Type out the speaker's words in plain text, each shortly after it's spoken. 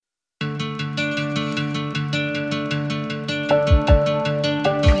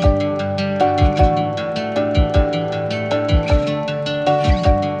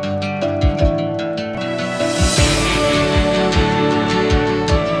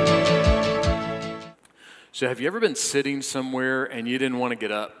So have you ever been sitting somewhere and you didn't want to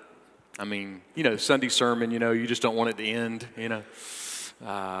get up? I mean, Sunday sermon, you just don't want it to end,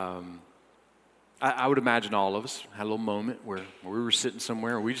 I would imagine all of us had a little moment where we were sitting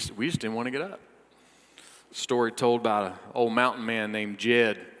somewhere and we just didn't want to get up. Story told about an old mountain man named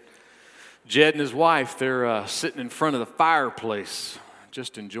Jed. Jed and his wife, they're sitting in front of the fireplace,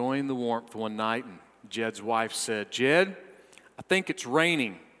 just enjoying the warmth one night. And Jed's wife said, "Jed, I think it's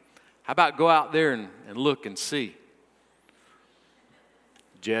raining. How about go out there and look and see?"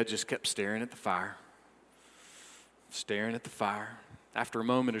 Jed just kept staring at the fire. After a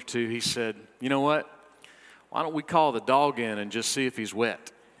moment or two, he said, "You know what? Why don't we call the dog in and just see if he's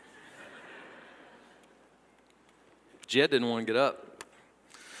wet?" Jed didn't want to get up.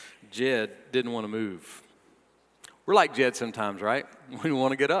 Jed didn't want to move. We're like Jed sometimes, right? We don't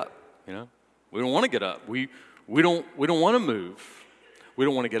want to get up, We don't want to get up. We don't want to move. We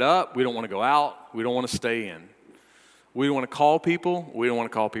don't want to get up. We don't want to go out. We don't want to stay in. We don't want to call people. We don't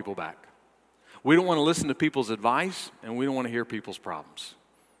want to call people back. We don't want to listen to people's advice, and we don't want to hear people's problems.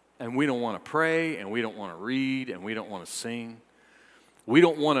 And we don't want to pray, and we don't want to read, and we don't want to sing. We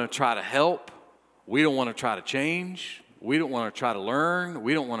don't want to try to help. We don't want to try to change. We don't want to try to learn.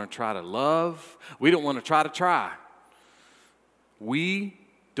 We don't want to try to love. We don't want to try. We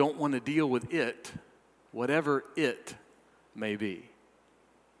don't want to deal with it, whatever it may be.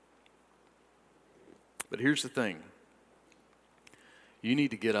 But here's the thing. You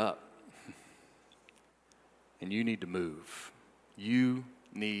need to get up. And you need to move. You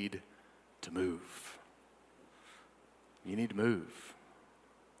need to move. You need to move.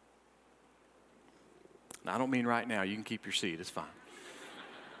 Now, I don't mean right now. You can keep your seat. It's fine.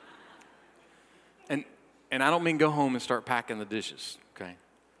 And I don't mean go home and start packing the dishes, okay?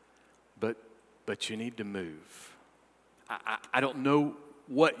 But you need to move. I don't know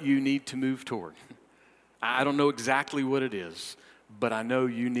what you need to move toward. I don't know exactly what it is, but I know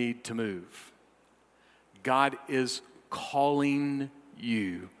you need to move. God is calling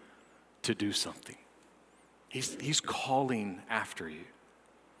you to do something. He's calling after you.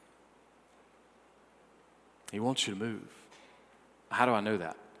 He wants you to move. How do I know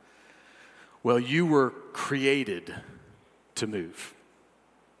that? Well, you were created to move.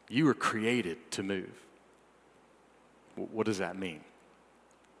 You were created to move. What does that mean?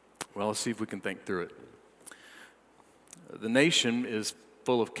 Well, let's see if we can think through it. The nation is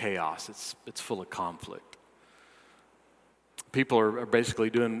full of chaos. It's full of conflict. People are basically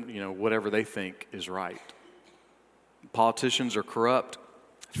doing, whatever they think is right. Politicians are corrupt.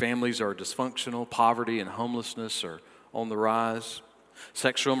 Families are dysfunctional. Poverty and homelessness are on the rise.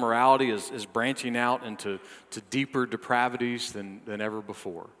 Sexual immorality is branching out into deeper depravities than ever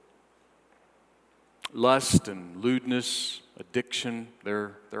before. Lust and lewdness, addiction,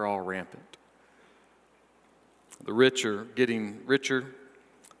 they're all rampant. The rich are getting richer.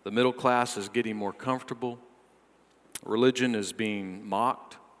 The middle class is getting more comfortable. Religion is being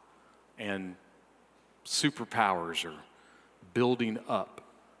mocked. And superpowers are building up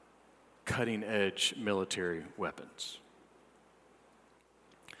cutting-edge military weapons.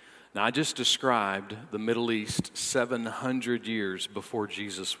 Now, I just described the Middle East 700 years before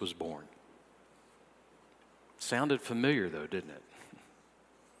Jesus was born. Sounded familiar, though, didn't it?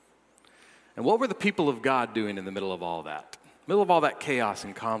 And what were the people of God doing in the middle of all that? Middle of all that chaos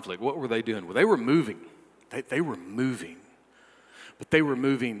and conflict, what were they doing? Well, they were moving. They were moving. But they were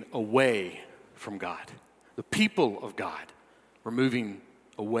moving away from God. The people of God were moving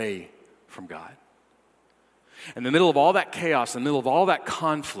away from God. In the middle of all that chaos, in the middle of all that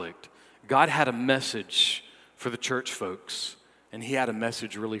conflict, God had a message for the church folks, and he had a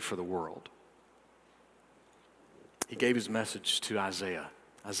message really for the world. He gave his message to Isaiah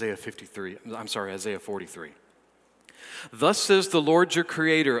 43. Thus says the Lord your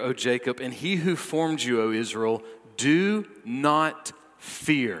creator, O Jacob, and he who formed you, O Israel, do not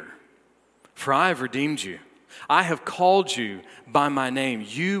fear, for I have redeemed you. I have called you by my name.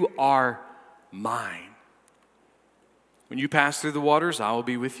 You are mine. When you pass through the waters, I will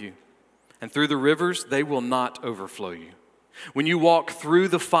be with you. And through the rivers, they will not overflow you. When you walk through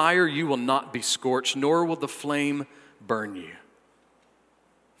the fire, you will not be scorched, nor will the flame burn you.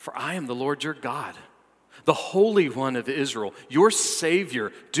 For I am the Lord your God, the Holy One of Israel, your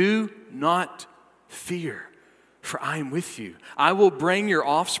Savior. Do not fear, for I am with you. I will bring your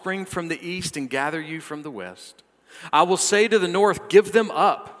offspring from the east and gather you from the west. I will say to the north, give them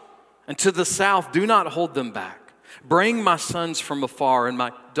up, and to the south, do not hold them back. Bring my sons from afar and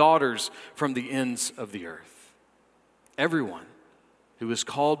my daughters from the ends of the earth. Everyone who is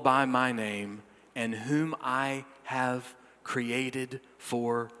called by my name and whom I have created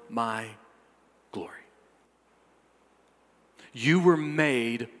for my glory. You were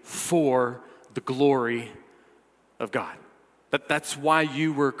made for the glory of God. That's why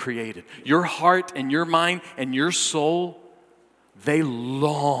you were created. Your heart and your mind and your soul, they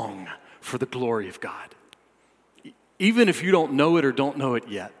long for the glory of God. Even if you don't know it or don't know it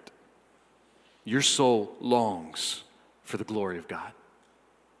yet, your soul longs for the glory of God.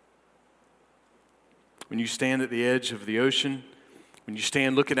 When you stand at the edge of the ocean, when you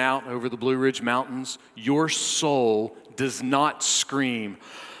stand looking out over the Blue Ridge Mountains, your soul does not scream,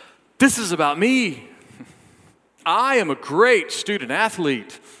 "This is about me. I am a great student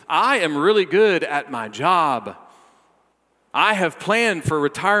athlete. I am really good at my job. I have planned for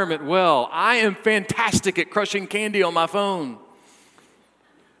retirement well. I am fantastic at crushing candy on my phone."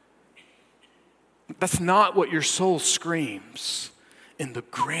 That's not what your soul screams in the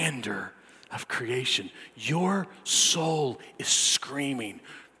grandeur of creation. Your soul is screaming,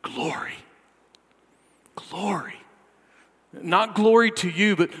 glory, glory. Not glory to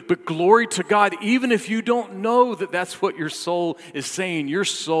you, but glory to God. Even if you don't know that that's what your soul is saying, your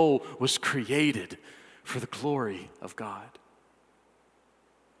soul was created for the glory of God.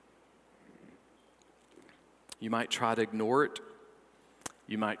 You might try to ignore it.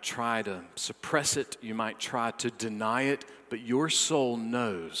 You might try to suppress it. You might try to deny it. But your soul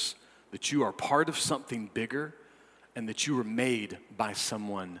knows that you are part of something bigger and that you were made by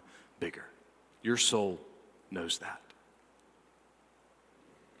someone bigger. Your soul knows that.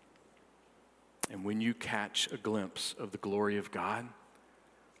 And when you catch a glimpse of the glory of God,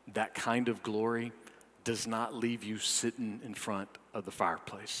 that kind of glory does not leave you sitting in front of the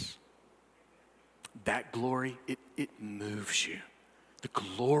fireplace. That glory, it moves you. The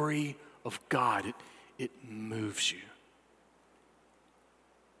glory of God, it moves you.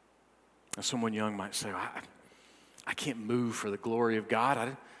 Now, someone young might say, I can't move for the glory of God.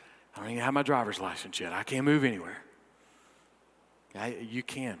 I don't even have my driver's license yet. I can't move anywhere. You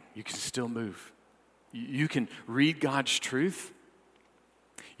can. You can still move. You can read God's truth.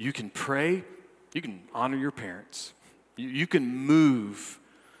 You can pray. You can honor your parents. You can move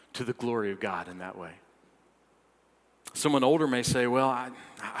to the glory of God in that way. Someone older may say, well,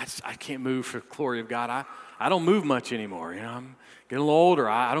 I can't move for the glory of God. I don't move much anymore. I'm getting a little older.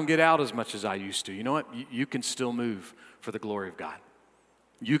 I don't get out as much as I used to. You know what? You can still move for the glory of God.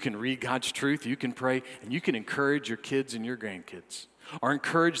 You can read God's truth. You can pray. And you can encourage your kids and your grandkids. Or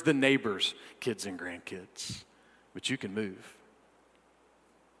encourage the neighbors' kids and grandkids. But you can move.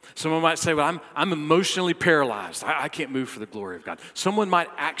 Someone might say, well, I'm emotionally paralyzed. I can't move for the glory of God. Someone might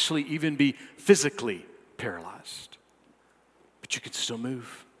actually even be physically paralyzed. But you can still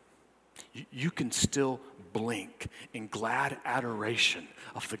move. You can still blink in glad adoration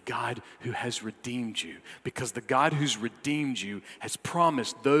of the God who has redeemed you. Because the God who's redeemed you has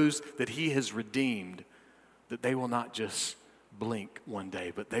promised those that he has redeemed that they will not just blink one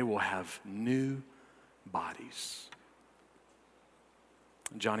day, but they will have new bodies.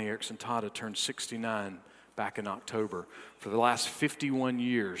 Johnny Erickson Tada turned 69 back in October. For the last 51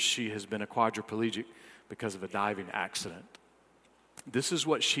 years, she has been a quadriplegic because of a diving accident. This is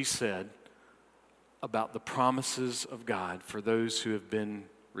what she said about the promises of God for those who have been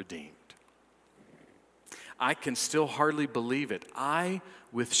redeemed. I can still hardly believe it. I,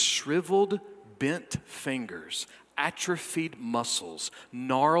 with shriveled, bent fingers, atrophied muscles,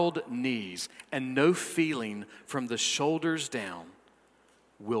 gnarled knees, and no feeling from the shoulders down,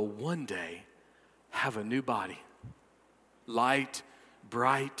 will one day have a new body, light,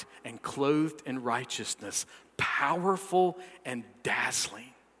 bright, and clothed in righteousness, powerful and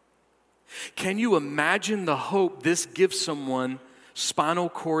dazzling. Can you imagine the hope this gives someone spinal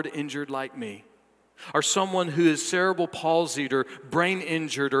cord injured like me? Or someone who is cerebral palsied or brain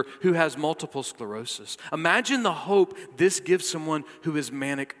injured or who has multiple sclerosis. Imagine the hope this gives someone who is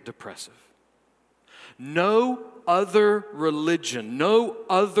manic depressive. No other religion, no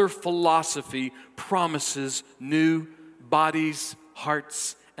other philosophy promises new bodies,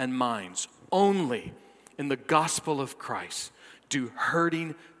 hearts, and minds. Only in the gospel of Christ do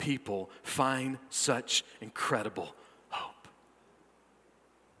hurting people find such incredible hope.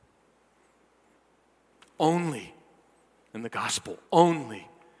 Only in the gospel, only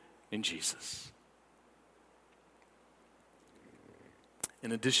in Jesus.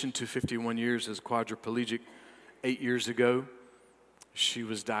 In addition to 51 years as quadriplegic, 8 years ago, she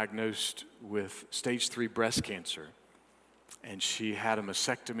was diagnosed with stage 3 breast cancer, and she had a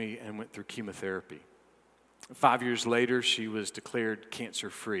mastectomy and went through chemotherapy. 5 years later, she was declared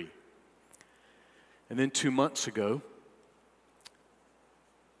cancer-free. And then 2 months ago,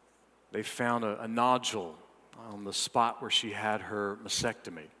 they found a nodule on the spot where she had her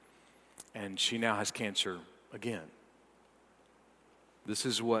mastectomy, and she now has cancer again. This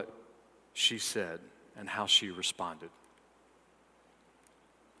is what she said and how she responded.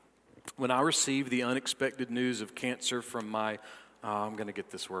 When I received the unexpected news of cancer from my, I'm going to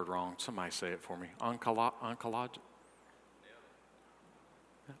get this word wrong. Somebody say it for me.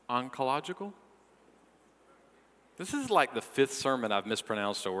 Oncological? This is like the fifth sermon I've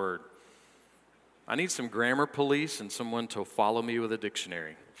mispronounced a word. I need some grammar police and someone to follow me with a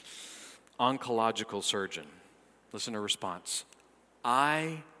dictionary. Oncological surgeon. Listen to her response.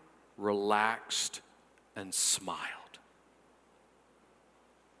 I relaxed and smiled,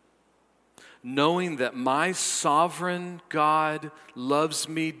 knowing that my sovereign God loves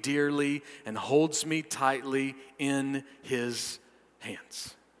me dearly and holds me tightly in his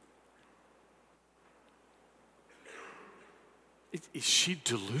hands. Is she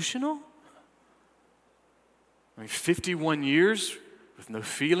delusional? I mean, 51 years with no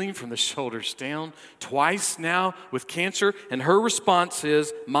feeling from the shoulders down, twice now with cancer, and her response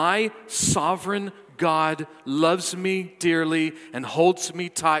is, my sovereign God loves me dearly and holds me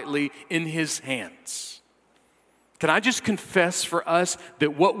tightly in his hands. Can I just confess for us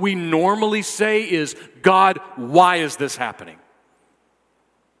that what we normally say is, God, why is this happening?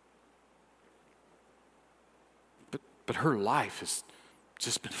 But her life has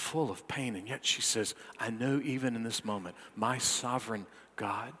just been full of pain, and yet she says, I know even in this moment, my sovereign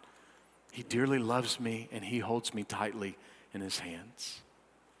God, he dearly loves me and he holds me tightly in his hands.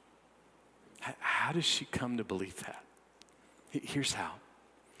 How does she come to believe that? Here's how.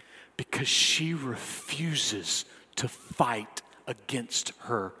 Because she refuses to fight against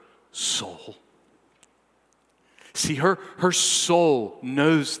her soul. See, her soul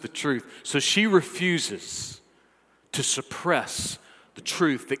knows the truth, so she refuses to suppress the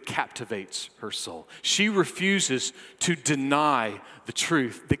truth that captivates her soul. She refuses to deny the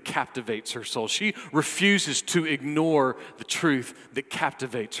truth that captivates her soul. She refuses to ignore the truth that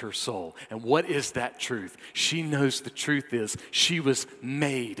captivates her soul. And what is that truth? She knows the truth is she was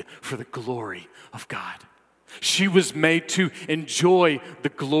made for the glory of God. She was made to enjoy the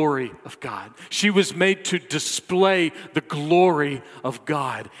glory of God. She was made to display the glory of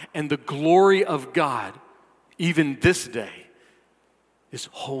God. And the glory of God, even this day, is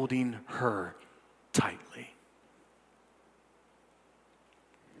holding her tightly.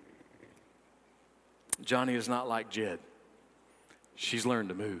 Johnny is not like Jed. She's learned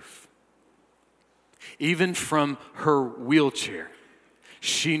to move. Even from her wheelchair,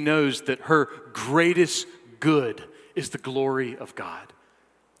 she knows that her greatest good is the glory of God.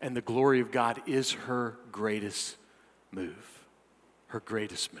 And the glory of God is her greatest move. Her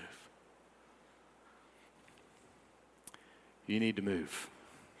greatest move. You need to move.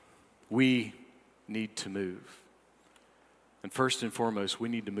 We need to move. And first and foremost, we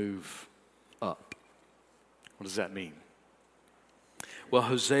need to move up. What does that mean? Well,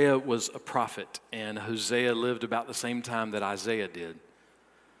 Hosea was a prophet, and Hosea lived about the same time that Isaiah did.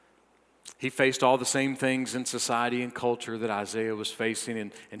 He faced all the same things in society and culture that Isaiah was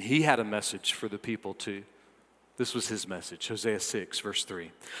facing, and he had a message for the people too. This was his message, Hosea 6, verse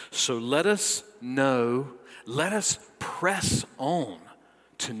 3. So let us press on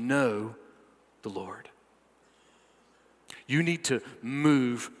to know the Lord. You need to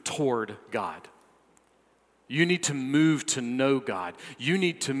move toward God. You need to move to know God. You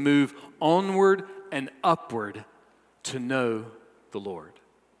need to move onward and upward to know the Lord.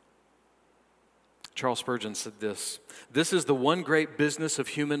 Charles Spurgeon said this: this is the one great business of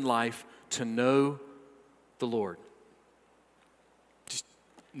human life, to know the Lord. Just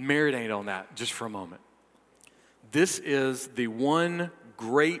marinate on that just for a moment. This is the one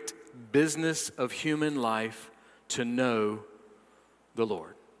great business of human life, to know the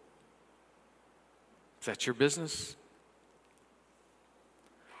Lord. Is that your business?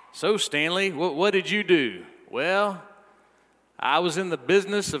 So, Stanley, what did you do? Well, I was in the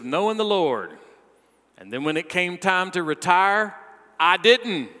business of knowing the Lord. And then when it came time to retire, I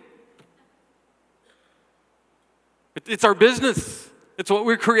didn't. It's our business. It's what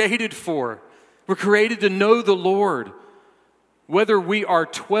we're created for. We're created to know the Lord. Whether we are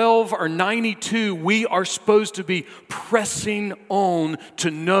 12 or 92, we are supposed to be pressing on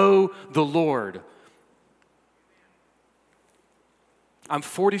to know the Lord. I'm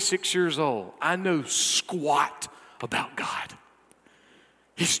 46 years old. I know squat about God.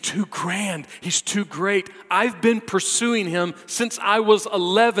 He's too grand. He's too great. I've been pursuing him since I was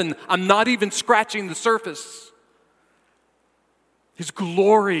 11. I'm not even scratching the surface. His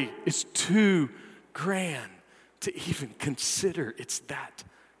glory is too grand to even consider it's that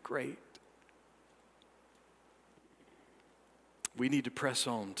great. We need to press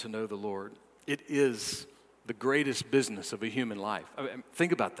on to know the Lord. It is the greatest business of a human life. I mean,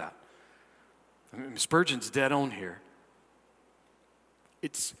 think about that. I mean, Spurgeon's dead on here.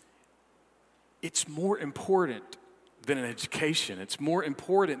 It's more important than an education. It's more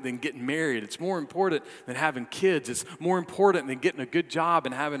important than getting married. It's more important than having kids. It's more important than getting a good job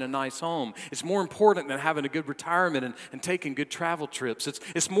and having a nice home. It's more important than having a good retirement and taking good travel trips.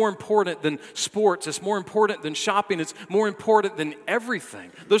 It's more important than sports. It's more important than shopping. It's more important than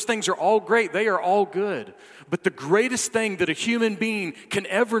everything. Those things are all great. They are all good. But the greatest thing that a human being can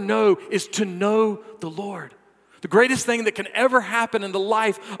ever know is to know the Lord. The greatest thing that can ever happen in the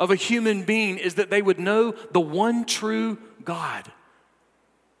life of a human being is that they would know the one true God,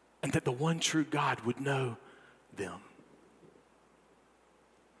 and that the one true God would know them.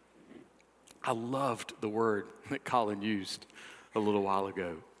 I loved the word that Colin used a little while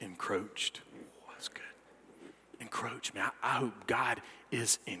ago, encroached. Oh, that's good. Encroach. Man, I hope God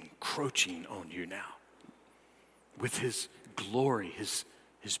is encroaching on you now with His glory, His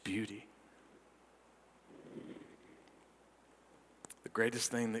beauty. The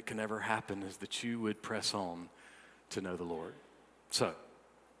greatest thing that can ever happen is that you would press on to know the Lord. So,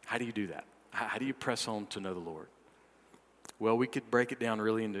 how do you do that? How do you press on to know the Lord? Well, we could break it down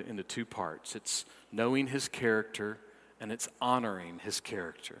really into two parts. It's knowing His character and it's honoring His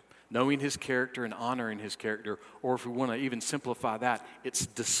character. Knowing His character and honoring His character, or if we want to even simplify that, it's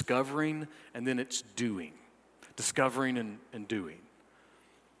discovering and then it's doing. Discovering and doing.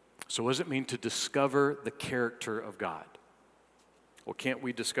 So what does it mean to discover the character of God? Well, can't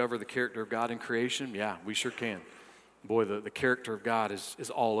we discover the character of God in creation? Yeah, we sure can. Boy, the character of God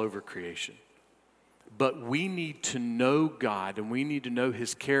is all over creation. But we need to know God and we need to know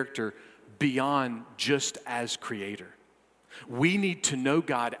His character beyond just as creator. We need to know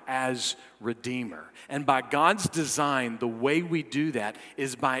God as Redeemer. And by God's design, the way we do that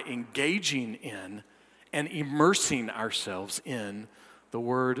is by engaging in and immersing ourselves in the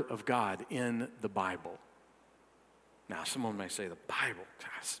Word of God, in the Bible. Now, someone may say, the Bible,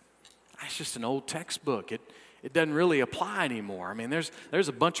 gosh, that's just an old textbook. It doesn't really apply anymore. I mean, there's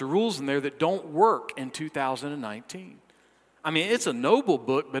a bunch of rules in there that don't work in 2019. I mean, it's a noble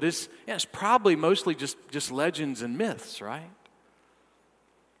book, but it's probably mostly just legends and myths, right?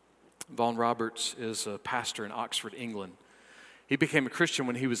 Vaughan Roberts is a pastor in Oxford, England. He became a Christian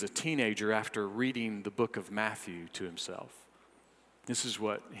when he was a teenager after reading the book of Matthew to himself. This is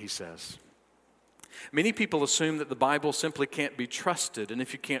what he says. Many people assume that the Bible simply can't be trusted, and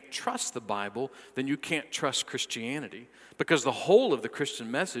if you can't trust the Bible, then you can't trust Christianity, because the whole of the Christian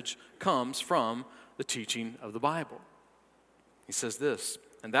message comes from the teaching of the Bible. He says this,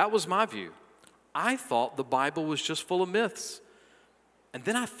 and that was my view. I thought the Bible was just full of myths. And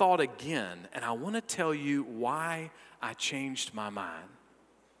then I thought again, and I want to tell you why I changed my mind.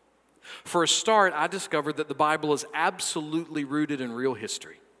 For a start, I discovered that the Bible is absolutely rooted in real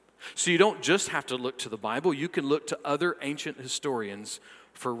history. So you don't just have to look to the Bible, you can look to other ancient historians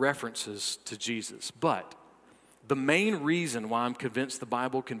for references to Jesus. But the main reason why I'm convinced the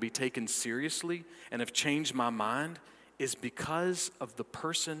Bible can be taken seriously and have changed my mind is because of the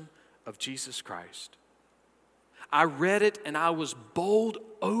person of Jesus Christ. I read it and I was bowled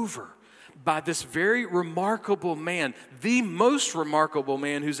over by this very remarkable man, the most remarkable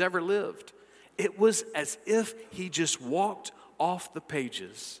man who's ever lived. It was as if he just walked off the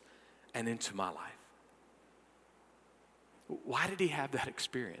pages and into my life. Why did he have that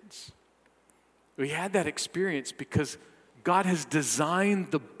experience? He had that experience because God has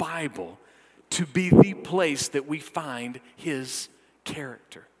designed the Bible to be the place that we find His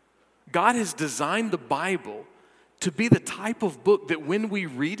character. God has designed the Bible to be the type of book that when we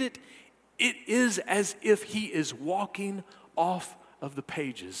read it, it is as if He is walking off of the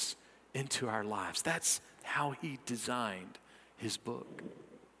pages into our lives. That's how He designed His book.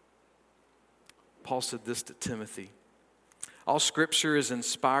 Paul said this to Timothy. All Scripture is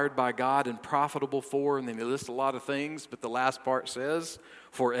inspired by God and profitable for, and then he lists a lot of things, but the last part says,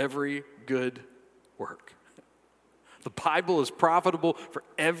 for every good work. The Bible is profitable for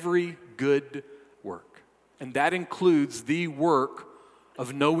every good work. And that includes the work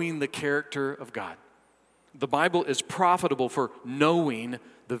of knowing the character of God. The Bible is profitable for knowing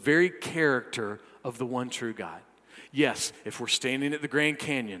the very character of the one true God. Yes, if we're standing at the Grand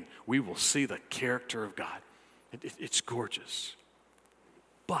Canyon, we will see the character of God. It's gorgeous.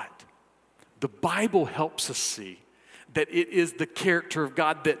 But the Bible helps us see that it is the character of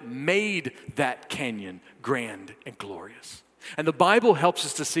God that made that canyon grand and glorious. And the Bible helps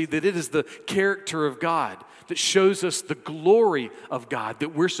us to see that it is the character of God that shows us the glory of God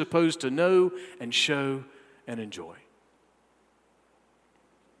that we're supposed to know and show and enjoy.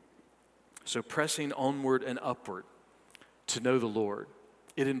 So pressing onward and upward to know the Lord,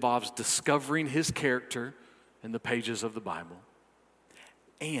 it involves discovering his character in the pages of the Bible.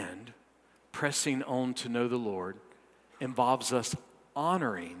 And pressing on to know the Lord involves us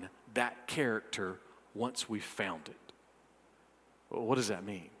honoring that character once we've found it. Well, what does that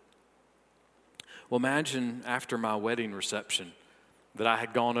mean? Well, imagine after my wedding reception that I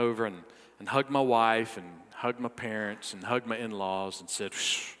had gone over and hugged my wife and hugged my parents and hugged my in-laws and said,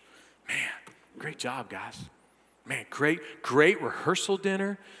 man, great job, guys. Man, great rehearsal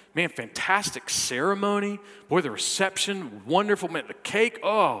dinner. Man, fantastic ceremony. Boy, the reception, wonderful. Man, the cake,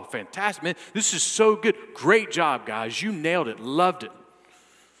 oh, fantastic. Man, this is so good. Great job, guys. You nailed it. Loved it.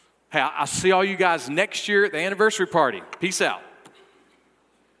 Hey, I'll see all you guys next year at the anniversary party. Peace out.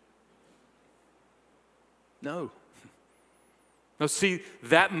 No. No, see,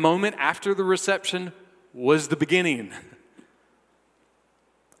 that moment after the reception was the beginning.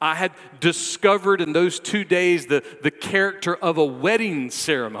 I had discovered in those 2 days the character of a wedding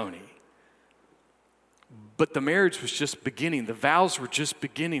ceremony. But the marriage was just beginning. The vows were just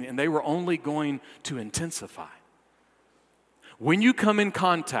beginning, and they were only going to intensify. When you come in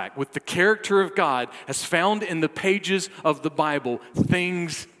contact with the character of God as found in the pages of the Bible,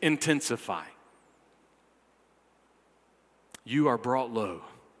 things intensify. You are brought low.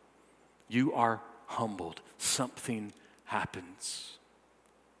 You are humbled. Something happens.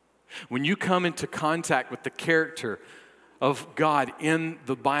 When you come into contact with the character of God in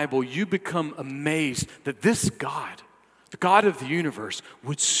the Bible, you become amazed that this God, the God of the universe,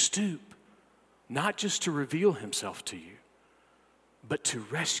 would stoop not just to reveal himself to you, but to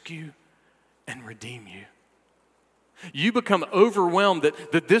rescue and redeem you. You become overwhelmed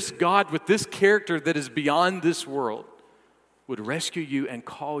that this God with this character that is beyond this world would rescue you and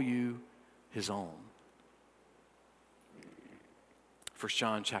call you his own. 1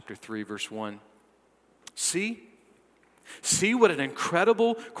 John chapter 3, verse 1. See what an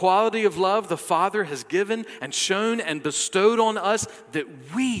incredible quality of love the Father has given and shown and bestowed on us that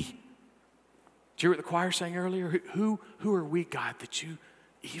we, did you hear what the choir sang earlier? Who are we, God, that you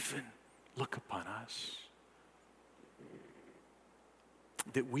even look upon us?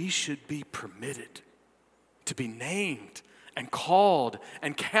 That we should be permitted to be named and called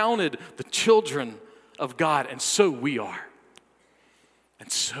and counted the children of God, and so we are.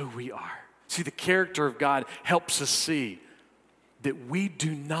 And so we are. See, the character of God helps us see that we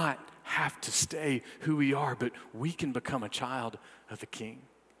do not have to stay who we are, but we can become a child of the King.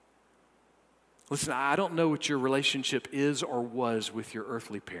 Listen, I don't know what your relationship is or was with your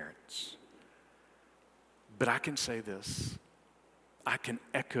earthly parents, but I can say this. I can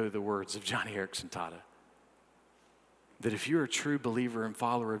echo the words of Johnny Erickson Tata. That if you're a true believer and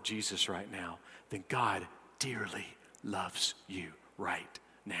follower of Jesus right now, then God dearly loves you right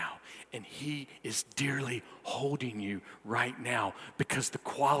now. And he is dearly holding you right now because the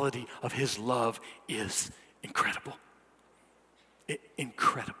quality of his love is incredible.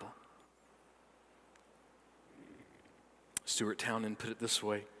 Incredible. Stuart Townend put it this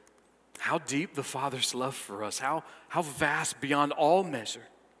way: how deep the Father's love for us, how vast beyond all measure,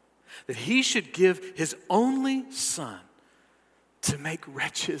 that he should give his only Son to make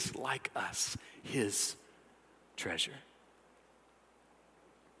wretches like us his treasure.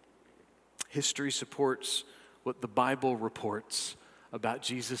 History supports what the Bible reports about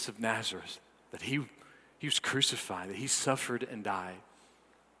Jesus of Nazareth, that he was crucified, that he suffered and died.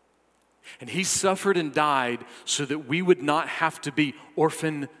 And he suffered and died so that we would not have to be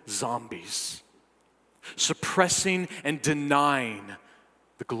orphan zombies, suppressing and denying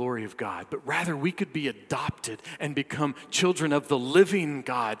the glory of God, but rather we could be adopted and become children of the living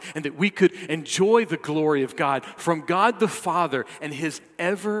God, and that we could enjoy the glory of God from God the Father and his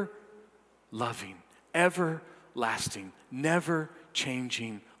ever-loving, everlasting,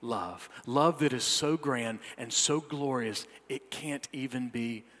 never-changing love. Love that is so grand and so glorious, it can't even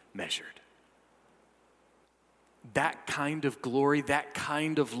be measured. That kind of glory, that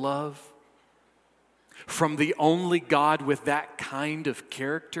kind of love, from the only God with that kind of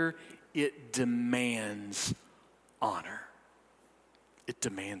character, it demands honor. It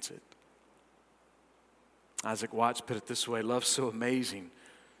demands it. Isaac Watts put it this way: love so amazing,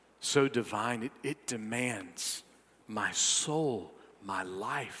 so divine, it demands my soul, my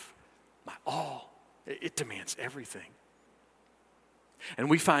life, my all. It demands everything. And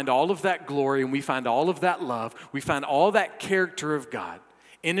we find all of that glory, and we find all of that love, we find all that character of God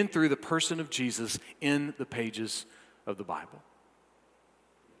in and through the person of Jesus in the pages of the Bible.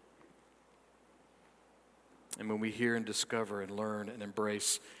 And when we hear and discover and learn and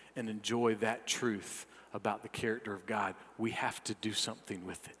embrace and enjoy that truth about the character of God, we have to do something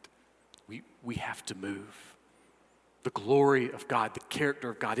with it. we have to move. The glory of God, the character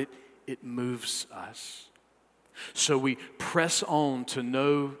of God, it moves us. So we press on to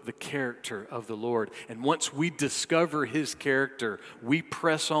know the character of the Lord. And once we discover His character, we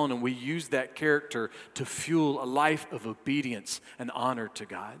press on and we use that character to fuel a life of obedience and honor to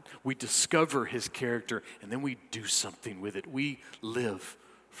God. We discover His character and then we do something with it. We live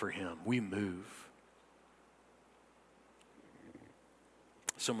for Him. We move.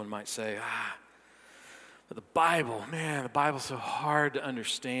 Someone might say, but the Bible, man, the Bible's so hard to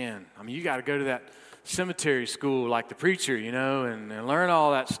understand. I mean, you got to go to that cemetery school like the preacher, and learn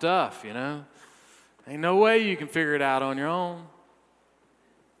all that stuff, Ain't no way you can figure it out on your own.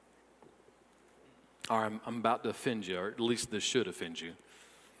 Or I'm about to offend you, or at least this should offend you.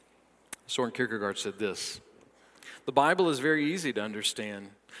 Soren Kierkegaard said this: the Bible is very easy to understand,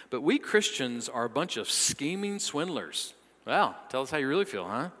 but we Christians are a bunch of scheming swindlers. Well, tell us how you really feel,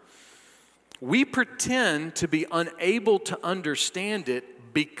 huh? We pretend to be unable to understand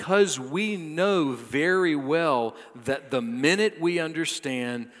it because we know very well that the minute we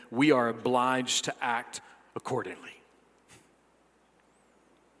understand, we are obliged to act accordingly.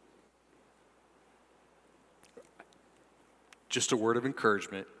 Just a word of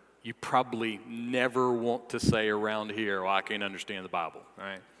encouragement. You probably never want to say around here, well, I can't understand the Bible, all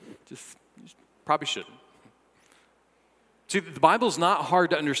right? Just probably shouldn't. See, the Bible's not hard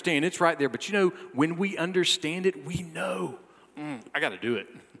to understand. It's right there. But when we understand it, we know, I got to do it.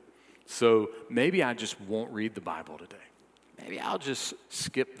 So maybe I just won't read the Bible today. Maybe I'll just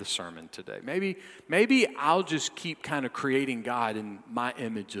skip the sermon today. Maybe I'll just keep kind of creating God in my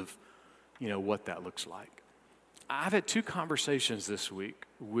image of, what that looks like. I've had 2 conversations this week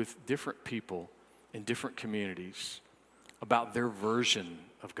with different people in different communities about their version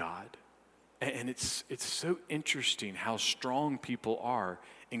of God. And it's so interesting how strong people are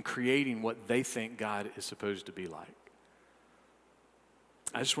in creating what they think God is supposed to be like.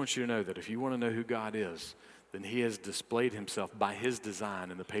 I just want you to know that if you want to know who God is, then He has displayed Himself by His design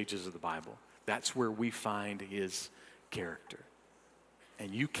in the pages of the Bible. That's where we find His character.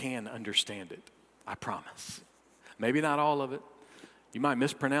 And you can understand it, I promise. Maybe not all of it. You might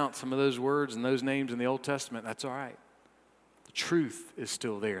mispronounce some of those words and those names in the Old Testament. That's all right. The truth is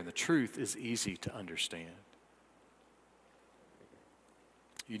still there, and the truth is easy to understand.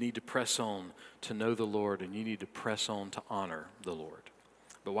 You need to press on to know the Lord, and you need to press on to honor the Lord.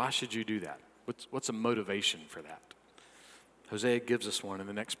 But why should you do that? What's a motivation for that? Hosea gives us one in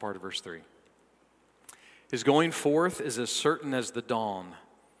the next part of verse 3. His going forth is as certain as the dawn,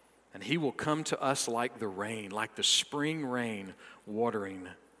 and He will come to us like the rain, like the spring rain watering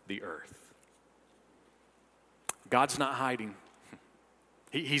the earth. God's not hiding.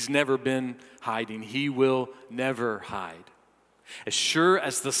 He's never been hiding. He will never hide. As sure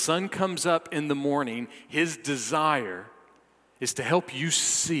as the sun comes up in the morning, His desire is to help you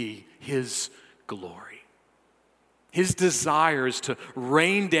see His glory. His desire is to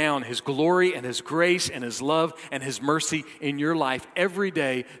rain down His glory and His grace and His love and His mercy in your life every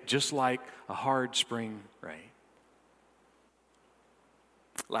day, just like a hard spring rain.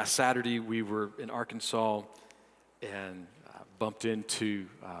 Last Saturday, we were in Arkansas and bumped into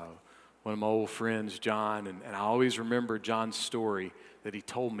one of my old friends, John, and I always remember John's story that he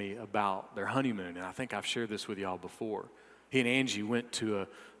told me about their honeymoon, and I think I've shared this with y'all before. He and Angie went to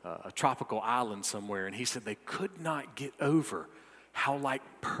a tropical island somewhere, and he said they could not get over how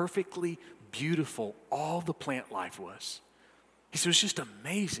perfectly beautiful all the plant life was. He said it was just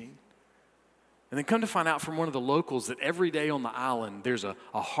amazing. And then come to find out from one of the locals that every day on the island there's a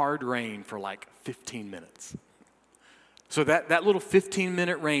hard rain for 15 minutes. So that little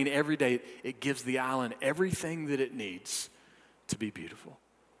 15-minute rain every day, it gives the island everything that it needs to be beautiful.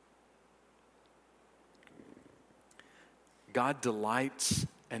 God delights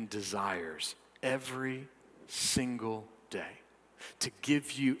and desires every single day to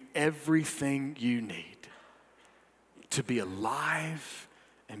give you everything you need to be alive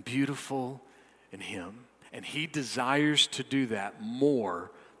and beautiful in Him. And He desires to do that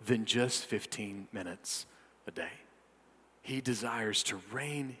more than just 15 minutes a day. He desires to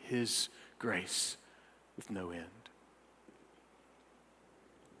rain His grace with no end.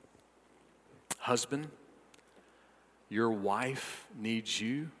 Husband, your wife needs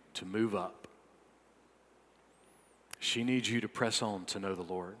you to move up. She needs you to press on to know the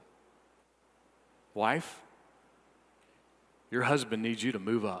Lord. Wife, your husband needs you to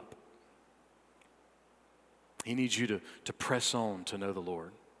move up. He needs you to press on to know the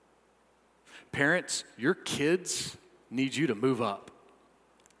Lord. Parents, your kids need you to move up.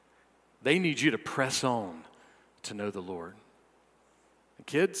 They need you to press on to know the Lord. And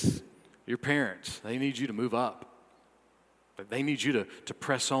kids, Your parents, they need you to move up. But they need you to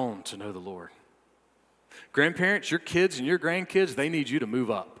press on to know the Lord. Grandparents, your kids and your grandkids, they need you to move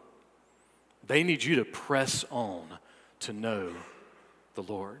up. They need you to press on to know the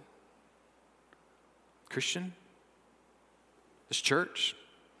Lord. Christian, this church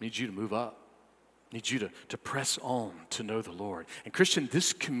needs you to move up. Needs you to press on to know the Lord. And Christian,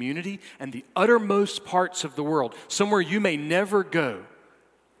 this community and the uttermost parts of the world, somewhere you may never go,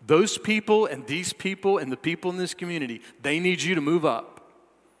 those people and these people and the people in this community, they need you to move up.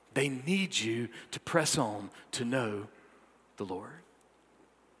 They need you to press on to know the Lord.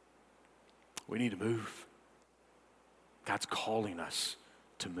 We need to move. God's calling us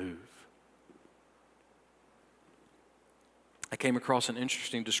to move. I came across an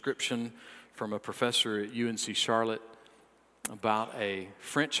interesting description from a professor at UNC Charlotte about a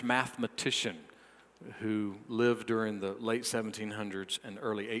French mathematician who lived during the late 1700s and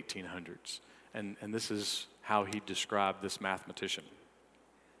early 1800s. And this is how he described this mathematician.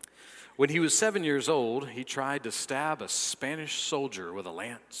 When he was 7 years old, he tried to stab a Spanish soldier with a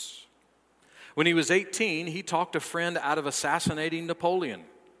lance. When he was 18, he talked a friend out of assassinating Napoleon.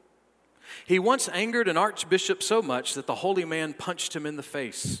 He once angered an archbishop so much that the holy man punched him in the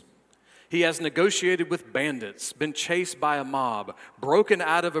face. He has negotiated with bandits, been chased by a mob, broken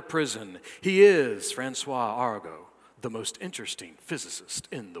out of a prison. He is, Francois Arago, the most interesting physicist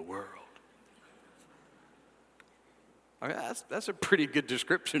in the world. I mean, that's a pretty good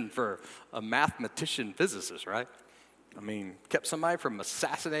description for a mathematician physicist, right? I mean, kept somebody from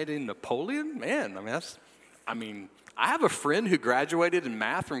assassinating Napoleon? Man, I have a friend who graduated in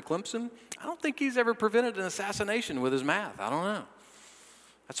math from Clemson. I don't think he's ever prevented an assassination with his math. I don't know.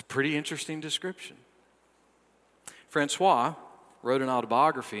 That's a pretty interesting description. Francois wrote an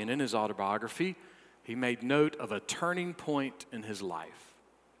autobiography, and in his autobiography, he made note of a turning point in his life.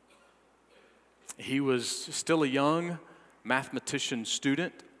 He was still a young mathematician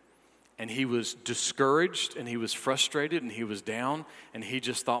student, and he was discouraged, and he was frustrated, and he was down, and he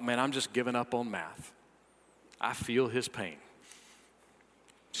just thought, man, I'm just giving up on math. I feel his pain.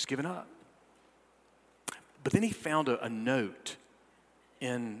 Just giving up. But then he found a note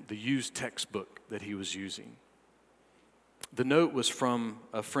in the used textbook that he was using. The note was from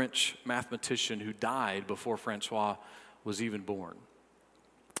a French mathematician who died before Francois was even born.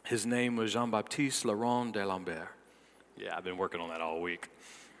 His name was Jean-Baptiste Laurent d'Alembert. Yeah, I've been working on that all week.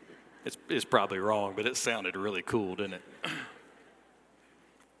 It's probably wrong, but it sounded really cool, didn't it?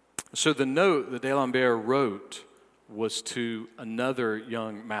 So the note that d'Alembert wrote was to another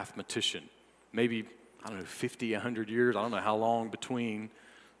young mathematician, maybe, 50, 100 years, I don't know how long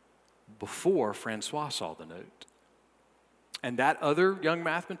before Francois saw the note. And that other young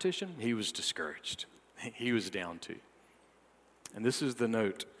mathematician, he was discouraged. He was down too. And this is the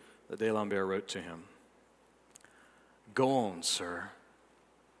note that d'Alembert wrote to him. Go on, sir.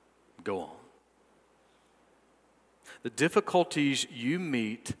 Go on. The difficulties you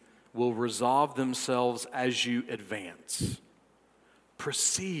meet will resolve themselves as you advance.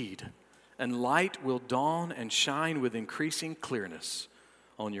 Proceed, and light will dawn and shine with increasing clearness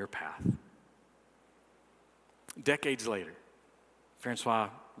on your path. Decades later, Francois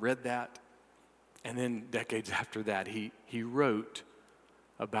read that, and then decades after that, he wrote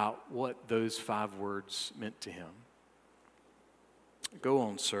about what those 5 words meant to him. Go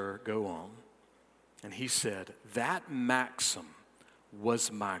on, sir, go on. And he said, that maxim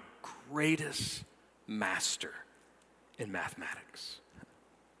was my greatest master in mathematics.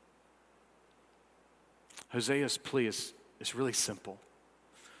 Hosea's plea is really simple.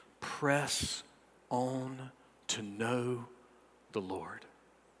 Press on to know the Lord.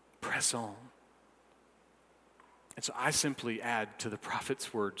 Press on. And so I simply add to the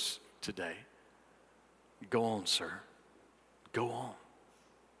prophet's words today. Go on, sir. Go on.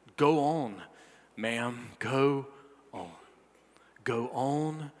 Go on, ma'am. Go on. Go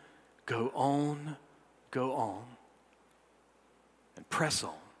on, go on, go on. And press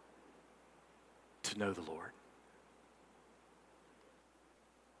on to know the Lord.